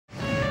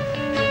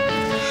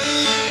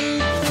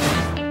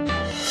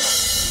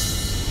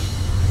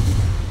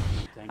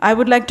I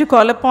would like to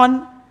call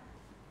upon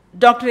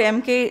Dr.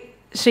 M.K.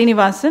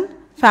 Srinivasan,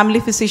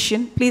 family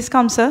physician. Please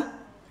come, sir.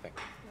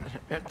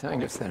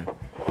 Thank you, sir.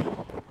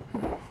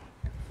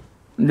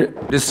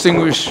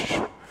 Distinguished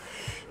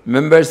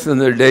members of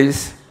the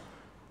dais,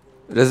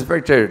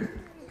 respected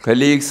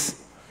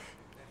colleagues,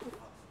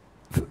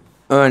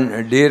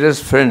 and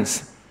dearest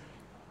friends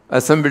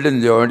assembled in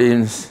the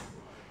audience,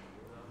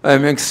 I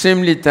am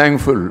extremely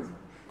thankful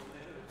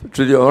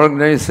to the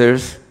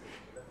organizers,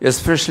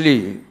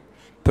 especially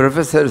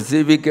Professor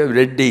C.V.K.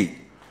 Reddy,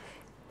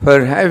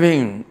 for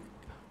having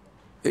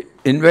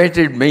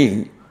invited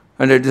me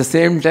and at the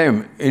same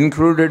time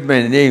included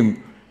my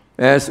name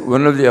as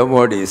one of the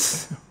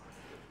awardees.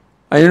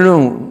 I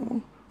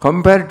know,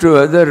 compared to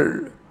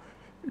other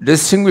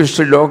distinguished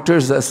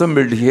doctors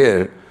assembled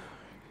here,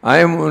 I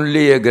am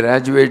only a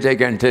graduate, I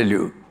can tell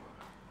you.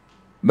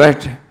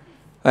 But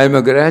I am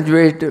a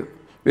graduate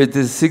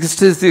with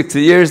 66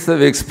 years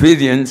of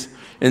experience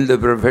in the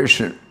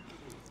profession.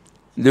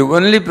 The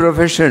only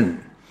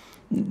profession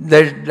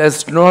that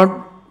does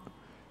not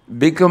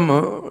become,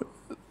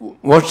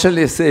 what shall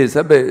I say,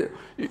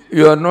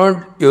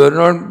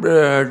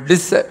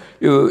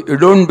 you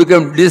don't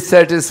become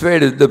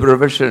dissatisfied with the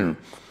profession,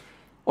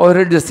 or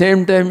at the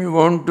same time you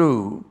want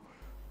to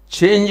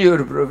change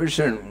your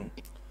profession.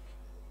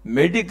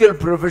 Medical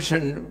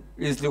profession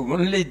is the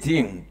only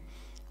thing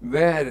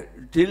where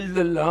till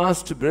the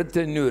last breath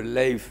in your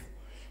life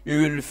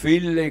you will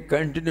feel like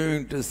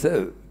continuing to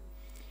serve.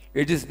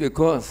 It is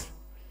because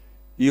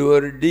you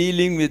are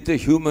dealing with the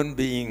human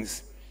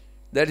beings.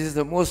 That is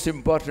the most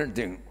important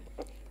thing.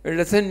 It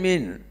doesn't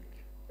mean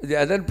the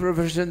other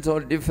professions are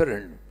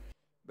different,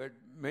 but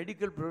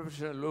medical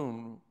profession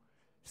alone,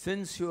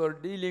 since you are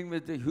dealing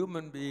with the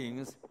human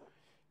beings,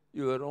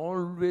 you are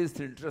always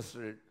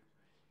interested.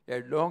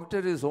 A doctor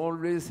is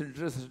always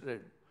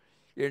interested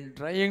in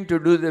trying to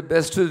do the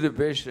best to the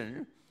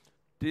patient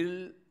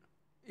till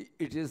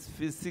it is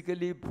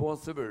physically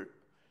possible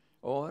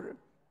or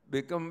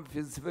become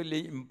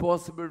physically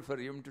impossible for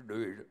him to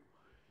do it.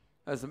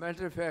 As a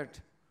matter of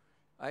fact,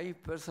 I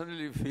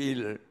personally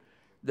feel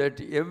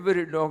that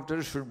every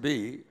doctor should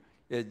be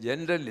a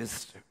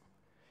generalist.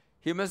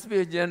 He must be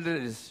a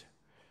generalist.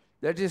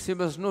 That is, he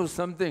must know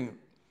something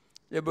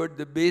about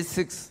the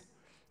basics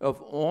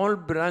of all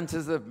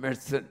branches of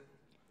medicine.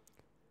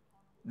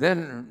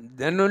 Then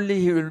only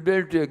he will be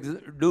able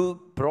to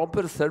do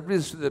proper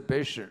service to the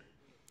patient.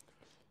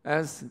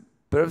 As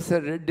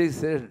Professor Reddy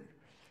said,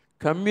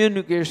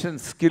 communication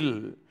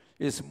skill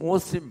is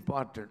most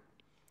important.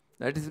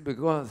 That is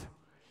because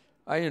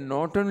I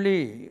not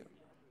only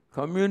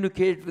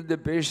communicate with the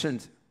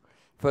patients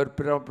for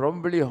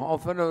probably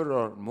half an hour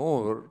or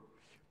more,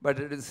 but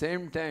at the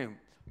same time,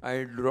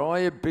 I draw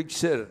a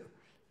picture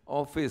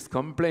of his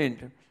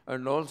complaint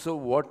and also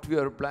what we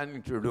are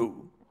planning to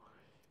do.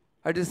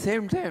 At the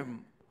same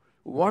time,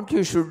 what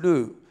you should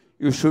do,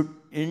 you should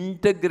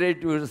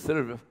integrate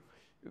yourself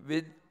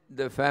with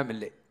the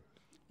family.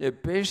 A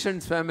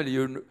patient's family,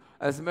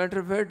 as a matter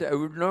of fact, I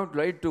would not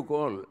like to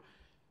call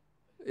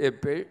a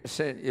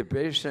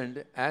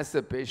patient as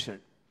a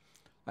patient.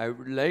 I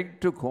would like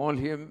to call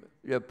him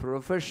a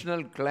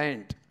professional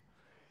client,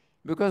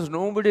 because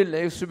nobody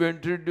likes to be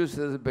introduced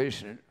as a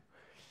patient.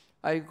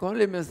 I call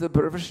him as a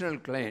professional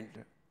client.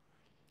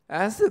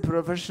 As a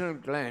professional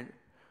client,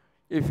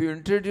 if you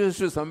introduce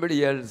to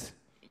somebody else,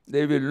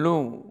 they will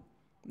know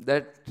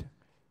that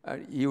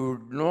you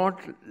would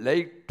not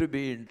like to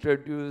be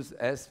introduced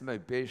as my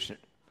patient.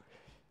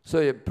 So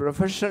a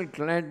professional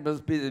client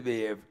must be the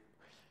way.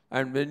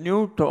 And when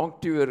you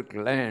talk to your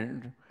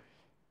client,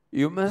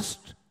 you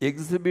must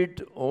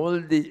exhibit all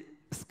the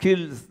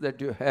skills that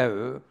you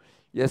have,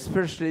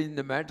 especially in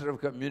the matter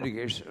of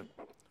communication.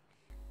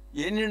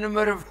 Any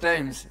number of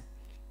times,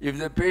 if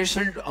the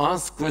patient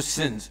asks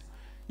questions,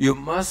 you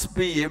must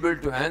be able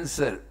to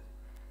answer.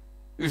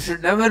 You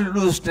should never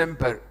lose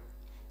temper.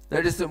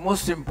 That is the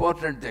most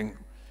important thing.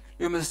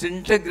 You must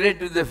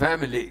integrate with the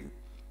family.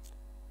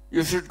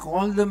 You should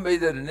call them by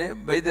their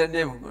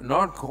name,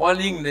 not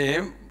calling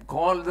name,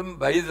 call them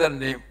by their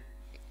name.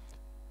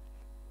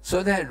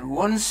 So that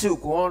once you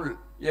call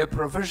a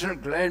professional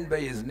client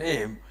by his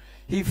name,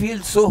 he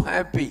feels so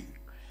happy.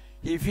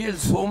 He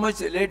feels so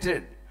much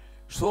elated,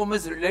 so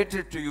much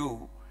related to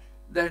you,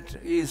 that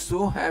he is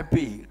so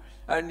happy.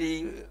 And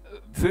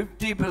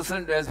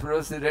 50%, as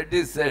Professor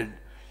Reddy said,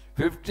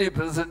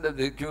 50% of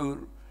the cure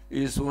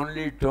is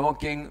only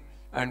talking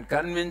and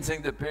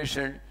convincing the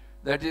patient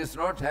that he is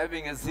not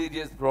having a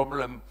serious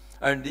problem.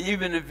 And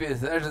even if he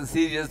has a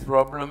serious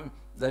problem,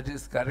 that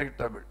is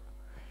correctable.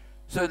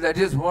 So that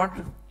is what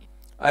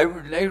I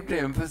would like to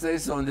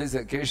emphasize on this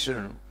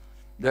occasion,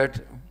 that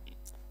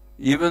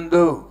even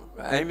though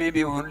I may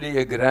be only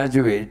a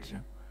graduate,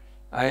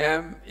 I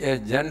am a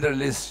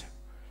generalist.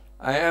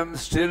 I am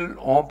still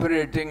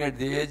operating at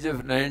the age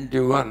of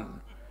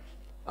 91,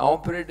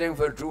 operating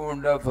for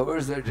 2.5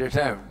 hours at a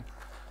time.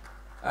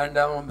 And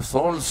I am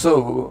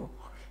also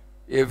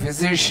a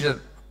physician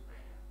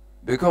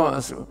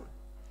because,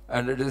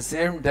 and at the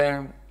same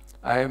time,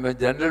 I am a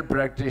general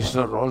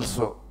practitioner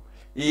also.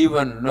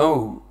 Even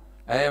now,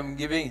 I am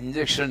giving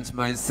injections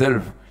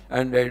myself,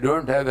 and I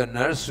don't have a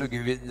nurse to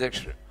give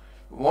injection.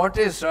 What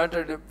I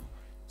started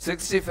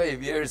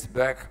 65 years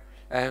back,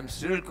 I am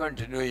still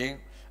continuing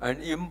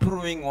and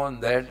improving on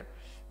that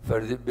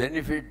for the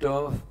benefit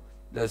of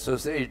the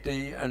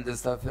society and the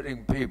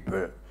suffering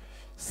people.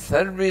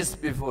 Service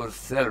before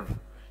self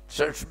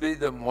should be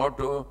the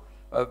motto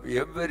of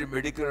every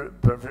medical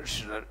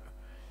professional.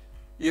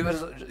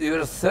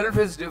 Your self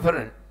is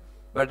different,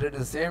 but at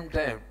the same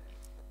time,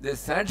 the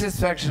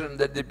satisfaction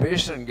that the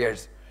patient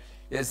gets.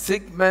 A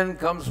sick man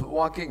comes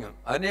walking,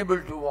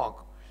 unable to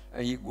walk,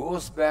 and he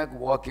goes back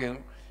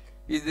walking.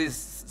 His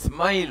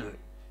smile,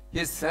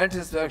 his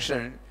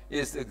satisfaction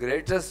is the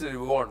greatest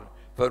reward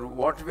for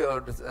what we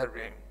are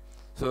serving.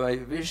 So I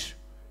wish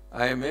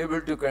I am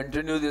able to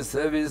continue this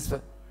service.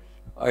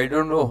 I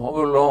don't know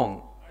how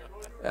long.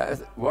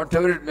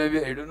 Whatever it may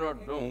be, I do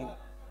not know.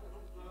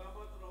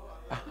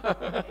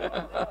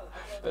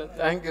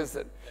 Thank you,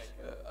 sir.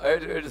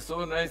 It is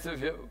so nice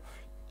of you.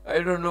 I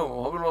don't know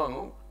how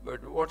long,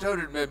 but whatever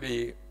it may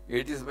be,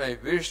 it is my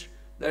wish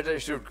that I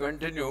should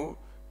continue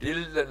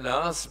till the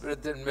last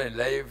breath in my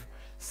life,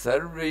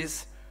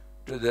 service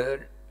to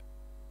the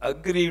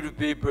aggrieved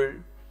people,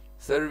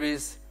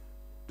 service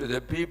to the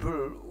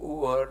people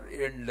who are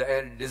in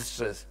dire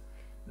distress.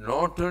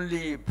 Not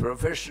only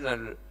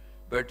professional,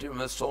 but you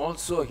must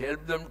also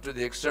help them to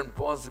the extent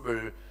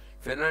possible,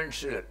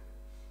 financial.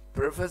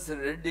 Professor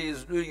Reddy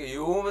is doing a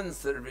human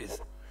service.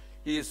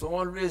 He is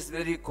always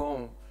very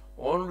calm,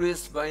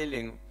 always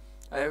smiling.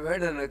 I have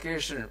had an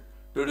occasion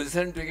to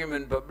listen to him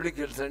in public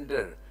health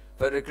center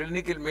for a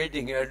clinical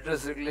meeting. He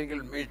addressed a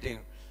clinical meeting.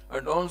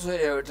 And also I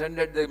have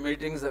attended the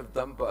meetings of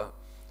Tampa.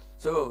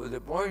 So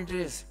the point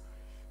is,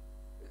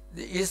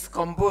 his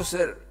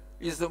composure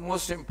is the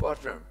most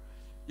important.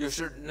 You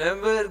should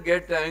never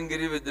get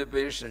angry with the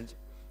patient.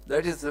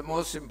 That is the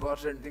most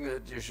important thing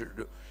that you should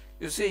do.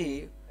 You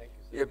see,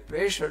 a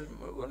patient,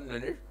 1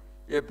 minute,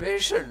 a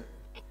patient,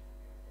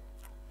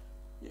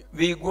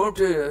 we go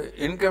to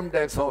income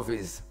tax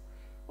office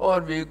or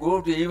we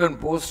go to even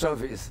post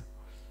office.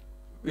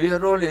 We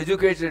are all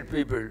educated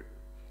people.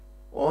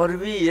 Are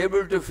we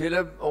able to fill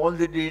up all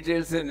the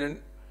details in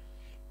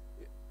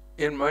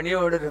money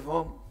order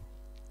form?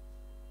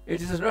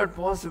 It is not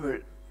possible.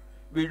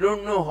 We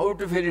don't know how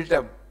to fill it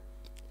up.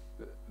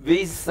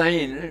 We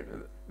sign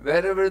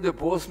wherever the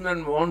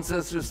postman wants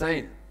us to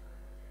sign.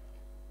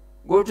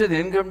 Go to the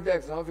income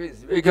tax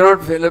office. We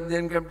cannot fill up the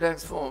income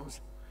tax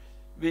forms.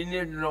 We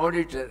need an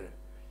auditor.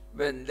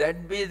 When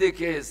that be the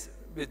case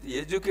with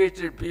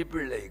educated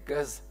people like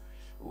us,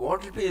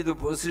 what will be the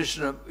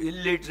position of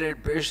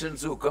illiterate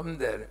patients who come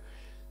there?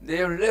 They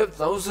have left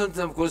thousands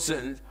of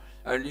questions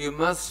and you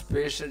must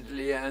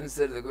patiently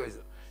answer the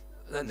question.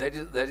 And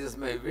that is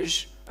my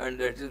wish and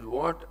that is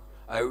what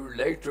I would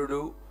like to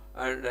do.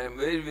 And I am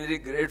very, very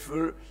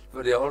grateful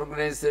for the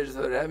organizers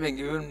for having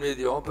given me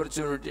the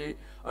opportunity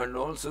and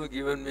also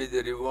given me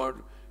the reward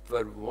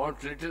for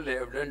what little I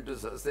have done to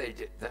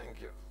society.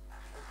 Thank you.